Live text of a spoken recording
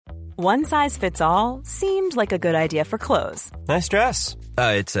One size fits all seemed like a good idea for clothes. Nice dress.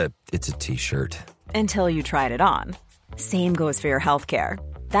 It's a t-shirt. Until you tried it on. Same goes for your healthcare.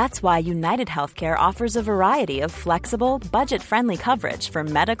 That's why United Healthcare offers a variety of flexible, budget-friendly coverage for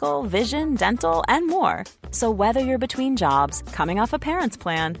medical, vision, dental, and more. So whether you're between jobs, coming off a parent's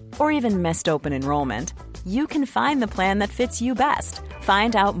plan, or even missed open enrollment, you can find the plan that fits you best.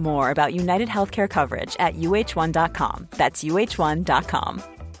 Find out more about United Healthcare coverage at uh1.com. That's uh1.com.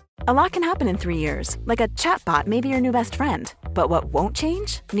 A lot can happen in 3 years, like a chatbot may be your new best friend. But what won't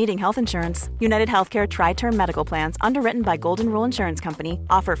change? Needing health insurance. United Healthcare Tri-Term Medical Plans, underwritten by Golden Rule Insurance Company,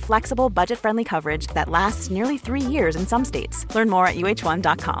 offer flexible, budget-friendly coverage that lasts nearly 3 years in some states. Learn more at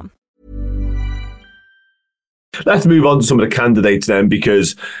uh1.com. Let's move on to some of the candidates then,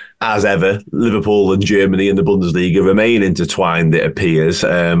 because as ever, Liverpool and Germany and the Bundesliga remain intertwined, it appears.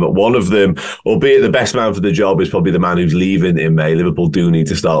 One of them, albeit the best man for the job, is probably the man who's leaving in May. Liverpool do need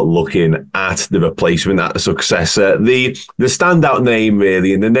to start looking at the replacement, at the successor. The standout name,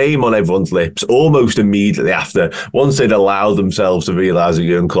 really, and the name on everyone's lips almost immediately after, once they'd allowed themselves to realise that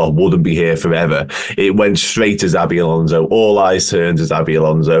Jurgen Klopp wouldn't be here forever, it went straight to Xabi Alonso. All eyes turned to Xabi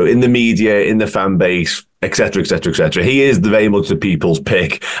Alonso. In the media, in the fan base, etc., etc., etc. He is very much the people's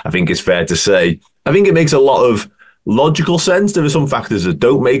pick, I think it's fair to say. I think it makes a lot of logical sense. There are some factors that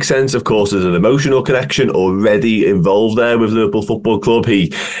don't make sense. Of course, there's an emotional connection already involved there with Liverpool Football Club.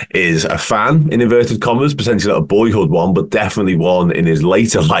 He is a fan, in inverted commas, potentially not a boyhood one, but definitely one in his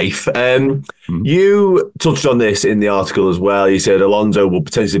later life. You touched on this in the article as well. You said Alonso will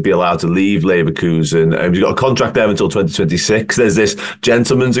potentially be allowed to leave Leverkusen. He's got a contract there until 2026. There's this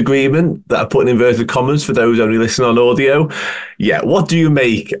gentleman's agreement that I put in inverted commas for those only listening on audio. Yeah, what do you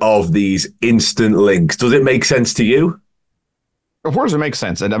make of these instant links? Does it make sense to you? Of course, it makes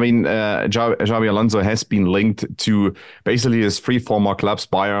sense. And I mean, Xabi Alonso has been linked to basically his three former clubs,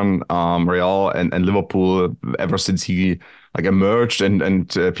 Bayern, Real, and Liverpool, ever since he emerged and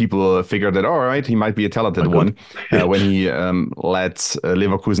people figured that, all right, he might be a talented one when he led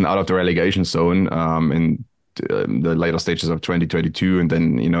Leverkusen out of the relegation zone in the later stages of 2022, and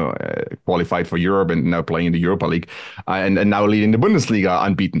then qualified for Europe and now playing in the Europa League, and now leading the Bundesliga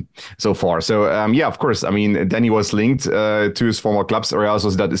unbeaten so far. So of course, I mean, then he was linked to his former clubs. Real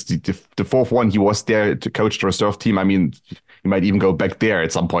Sociedad is the fourth one. He was there to coach the reserve team. I mean, he might even go back there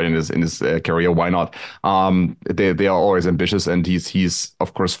at some point in his career. Why not? They are always ambitious, and he's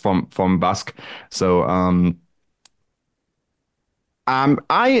of course from Basque. So.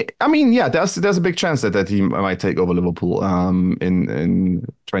 I mean, yeah, there's a big chance that he might take over Liverpool in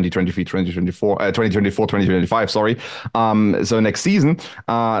 2023, 2024, 2025, sorry. So next season.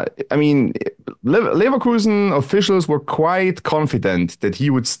 I mean, Leverkusen officials were quite confident that he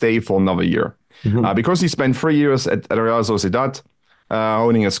would stay for another year because he spent 3 years at Real Sociedad.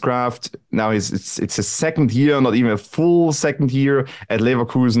 Owning his craft. Now it's his second year, not even a full second year at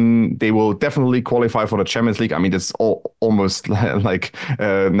Leverkusen. They will definitely qualify for the Champions League. I mean, it's almost like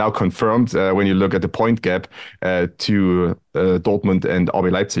now confirmed when you look at the point gap to Dortmund and RB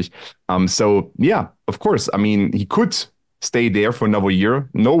Leipzig. So yeah, of course. I mean, he could stay there for another year.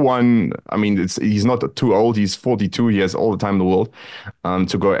 No one, I mean, he's not too old. He's 42. He has all the time in the world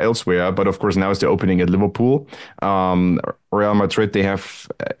to go elsewhere. But of course, now is the opening at Liverpool. Real Madrid, they have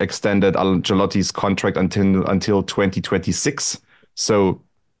extended Ancelotti's contract until 2026. So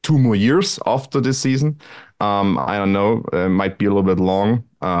 2 more years after this season. I don't know. Might be a little bit long.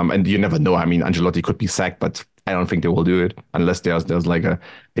 And you never know. I mean, Ancelotti could be sacked, but I don't think they will do it unless there's like a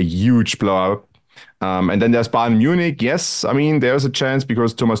huge blowout. And then there's Bayern Munich. Yes, I mean, there's a chance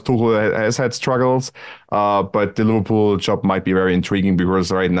because Thomas Tuchel has had struggles. But the Liverpool job might be very intriguing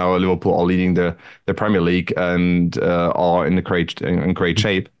because right now Liverpool are leading the Premier League and are in great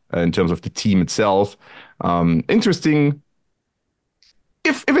shape in terms of the team itself. Interesting.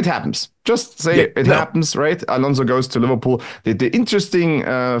 If it happens, just say it happens, right? Alonso goes to Liverpool. The interesting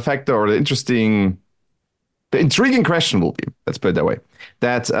factor or the intriguing question will be, let's put it that way,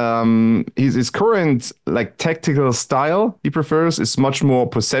 that his current tactical style he prefers is much more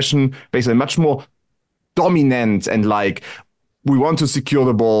possession, basically much more dominant and we want to secure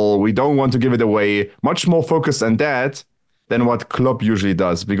the ball, we don't want to give it away, much more focused on that than what Klopp usually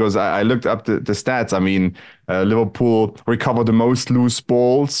does. Because I looked up the stats. I mean, Liverpool recovered the most loose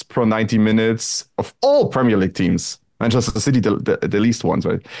balls per 90 minutes of all Premier League teams. Manchester City, the least ones,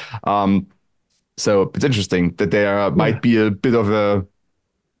 right? So it's interesting that there might be a bit of a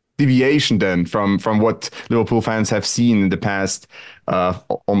deviation then from what Liverpool fans have seen in the past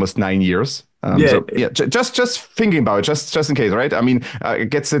almost 9 years. Just thinking about it, just in case, right? I mean, I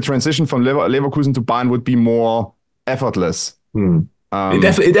guess the transition from Leverkusen to Bayern would be more effortless It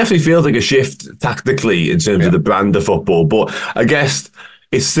definitely feels like a shift tactically in terms of the brand of football, but I guess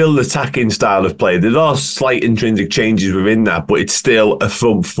it's still the attacking style of play. There are slight intrinsic changes within that, but it's still a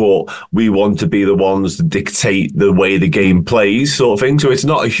front foot. We want to be the ones to dictate the way the game plays, sort of thing. So it's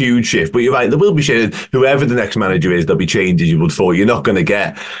not a huge shift, but you're right, there will be changes. Whoever the next manager is, there'll be changes you would for. You're not going to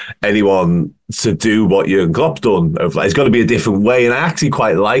get anyone to do what Jurgen Klopp's done. It's got to be a different way, and I actually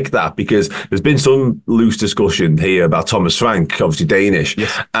quite like that because there's been some loose discussion here about Thomas Frank, obviously Danish,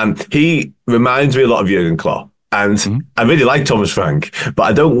 and he reminds me a lot of Jurgen Klopp. And I really like Thomas Frank, but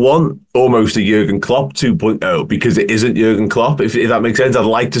I don't want almost a Jurgen Klopp 2.0 because it isn't Jurgen Klopp, if that makes sense. I'd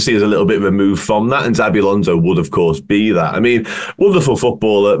like to see us a little bit removed from that, and Xabi Alonso would, of course, be that. I mean, wonderful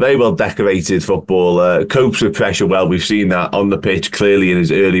footballer, very well decorated footballer, copes with pressure well. We've seen that on the pitch clearly in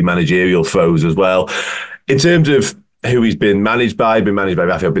his early managerial throws as well. In terms of who he's been managed by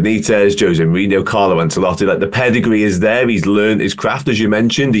Rafael Benitez, Jose Mourinho, Carlo Ancelotti. Like, the pedigree is there. He's learned his craft, as you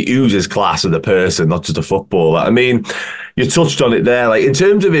mentioned. He oozes class as a person, not just a footballer. I mean, you touched on it there. Like, in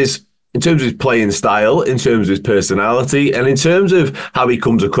terms of his playing style, in terms of his personality, and in terms of how he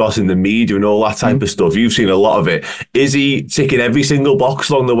comes across in the media and all that type of stuff, you've seen a lot of it. Is he ticking every single box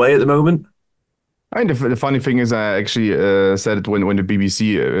along the way at the moment? I mean, the funny thing is, I actually said it when the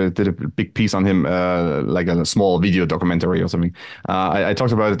BBC did a big piece on him, like a small video documentary or something. I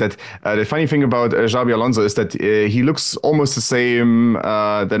talked about it, that the funny thing about Xabi Alonso is that he looks almost the same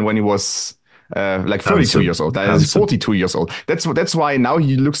than when he was like 32 years old. That is 42 years old. That's why now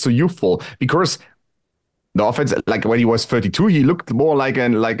he looks so youthful, because the offense, like when he was 32, he looked more like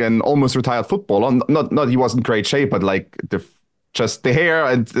an almost retired footballer. Not he was in great shape, but like just the hair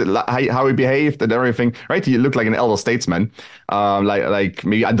and how he behaved and everything, right? He looked like an elder statesman, like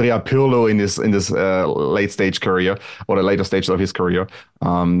maybe Andrea Pirlo in his late stage career, or the later stage of his career.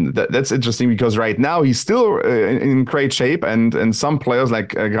 That's interesting because right now he's still in great shape, and some players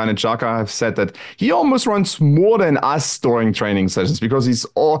like Granit Xhaka have said that he almost runs more than us during training sessions because he's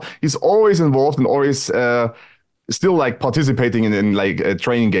always involved and always still like participating in like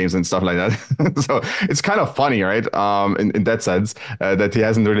training games and stuff like that. So it's kind of funny, right? In that sense, that he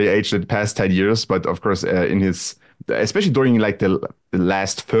hasn't really aged the past 10 years, but of course in his, especially during like the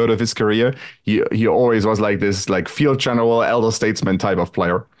last third of his career, he always was like this like field general, elder statesman type of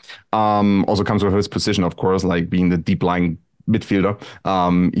player. Also comes with his position, of course, like being the deep lying midfielder.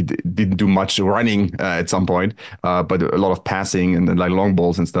 He didn't do much running at some point, but a lot of passing and like long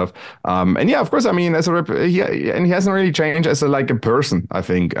balls and stuff. And yeah, of course, I mean, he hasn't really changed as a person, I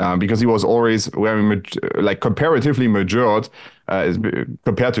think, because he was always very comparatively matured.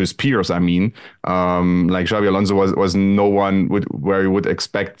 Compared to his peers, I mean, like Xabi Alonso was no one where you would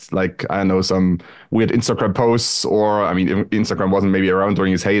expect, like, I don't know, some weird Instagram posts, or I mean, Instagram wasn't maybe around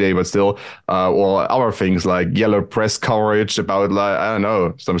during his heyday, but still, or other things like yellow press coverage about, like, I don't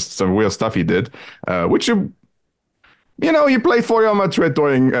know, some weird stuff he did, which you played for Real Madrid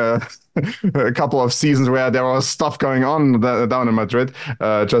during a couple of seasons where there was stuff going on down in Madrid,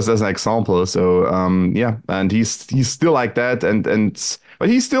 just as an example. So yeah, and he's still like that, but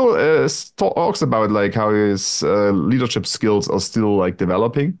he still talks about like how his leadership skills are still like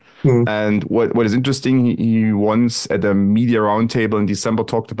developing. And what is interesting, he once at a media roundtable in December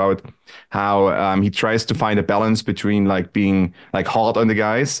talked about how he tries to find a balance between like being like hard on the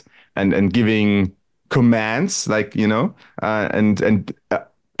guys and giving commands, like, and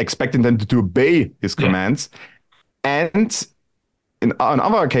expecting them to obey his commands, and on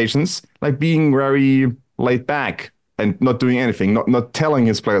other occasions, like being very laid back and not doing anything, not telling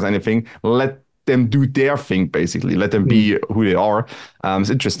his players anything, let them do their thing, basically, let them be who they are. It's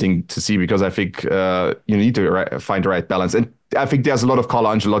interesting to see, because I think you need to find the right balance, and I think there's a lot of Carlo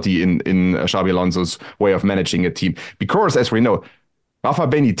Ancelotti in Xabi Alonso's way of managing a team, because as we know, Rafa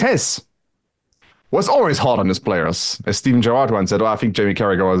Benitez was always hard on his players. As Steven Gerrard once said, I think Jamie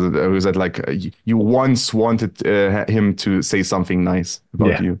Carragher was who said, like, you once wanted him to say something nice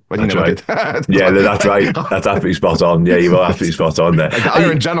about you, but he never did. Yeah, that's right. That's absolutely spot on. Yeah, you were absolutely spot on there. Like the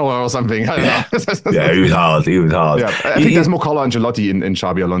Iron General or something. I don't know. Yeah, he was hard. Yeah, I think there's more Carlo Ancelotti in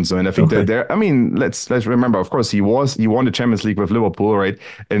Xabi Alonso, and I think that there. I mean, let's remember. Of course, he won the Champions League with Liverpool, right?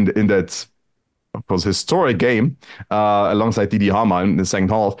 And in that, of course, historic game alongside Didi Hamann in the second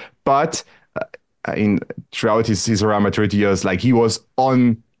half, but. Throughout his Real Madrid years, like, he was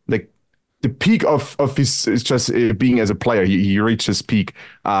on like the peak of his just being as a player. He reached his peak,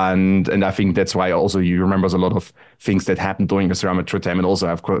 and I think that's why also he remembers a lot of things that happened during his Real Madrid time, and also,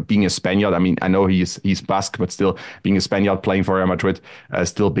 of course, being a Spaniard. I mean, I know he's Basque, but still being a Spaniard playing for Real Madrid,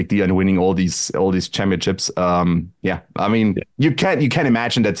 still a big deal, and winning all these championships. Yeah, I mean, you can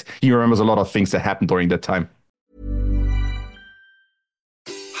imagine that he remembers a lot of things that happened during that time.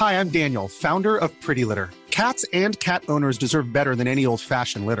 Hi, I'm Daniel, founder of Pretty Litter. Cats and cat owners deserve better than any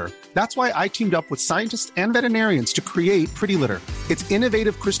old-fashioned litter. That's why I teamed up with scientists and veterinarians to create Pretty Litter. Its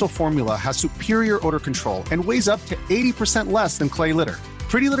innovative crystal formula has superior odor control and weighs up to 80% less than clay litter.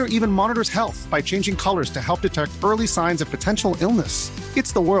 Pretty Litter even monitors health by changing colors to help detect early signs of potential illness.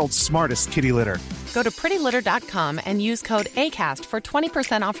 It's the world's smartest kitty litter. Go to prettylitter.com and use code ACAST for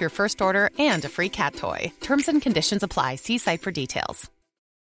 20% off your first order and a free cat toy. Terms and conditions apply. See site for details.